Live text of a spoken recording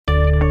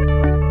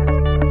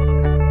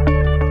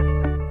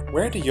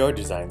Where do your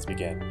designs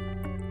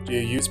begin? Do you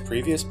use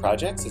previous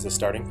projects as a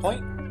starting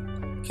point?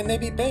 Can they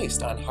be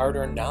based on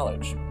hard-earned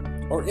knowledge?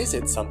 Or is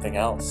it something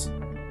else?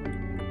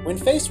 When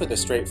faced with a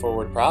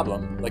straightforward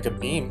problem, like a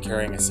beam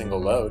carrying a single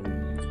load,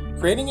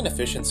 creating an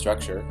efficient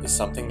structure is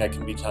something that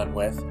can be done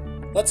with,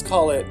 let's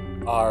call it,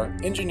 our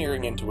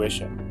engineering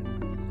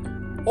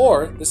intuition.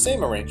 Or, the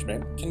same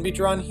arrangement can be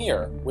drawn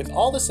here with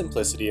all the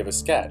simplicity of a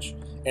sketch,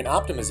 and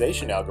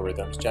optimization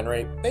algorithms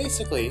generate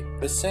basically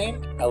the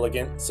same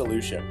elegant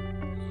solution.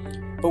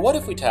 But what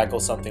if we tackle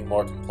something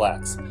more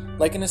complex,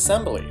 like an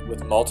assembly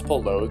with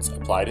multiple loads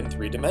applied in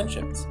 3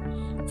 dimensions?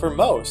 For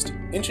most,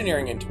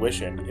 engineering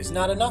intuition is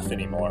not enough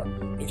anymore,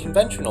 and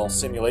conventional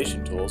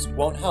simulation tools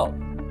won't help.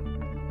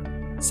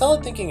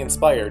 Solid Thinking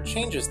Inspire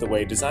changes the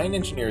way design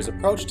engineers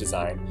approach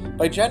design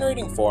by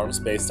generating forms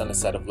based on a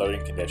set of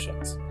loading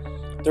conditions.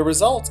 The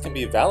results can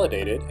be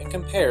validated and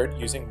compared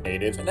using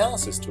native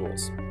analysis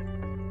tools.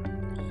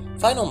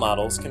 Final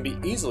models can be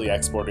easily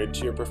exported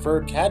to your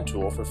preferred CAD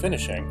tool for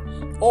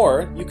finishing,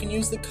 or you can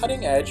use the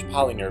cutting-edge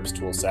PolyNURBS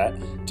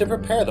toolset to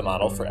prepare the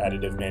model for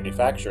additive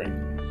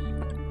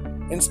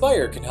manufacturing.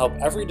 Inspire can help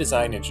every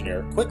design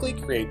engineer quickly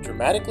create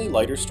dramatically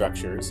lighter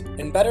structures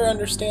and better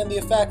understand the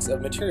effects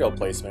of material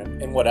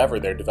placement in whatever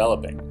they're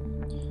developing.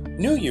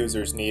 New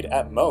users need,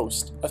 at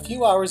most, a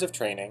few hours of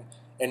training,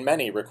 and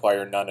many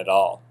require none at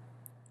all.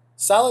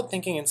 Solid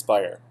Thinking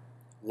Inspire.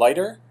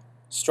 Lighter,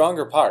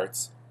 stronger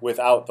parts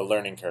without the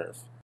learning curve.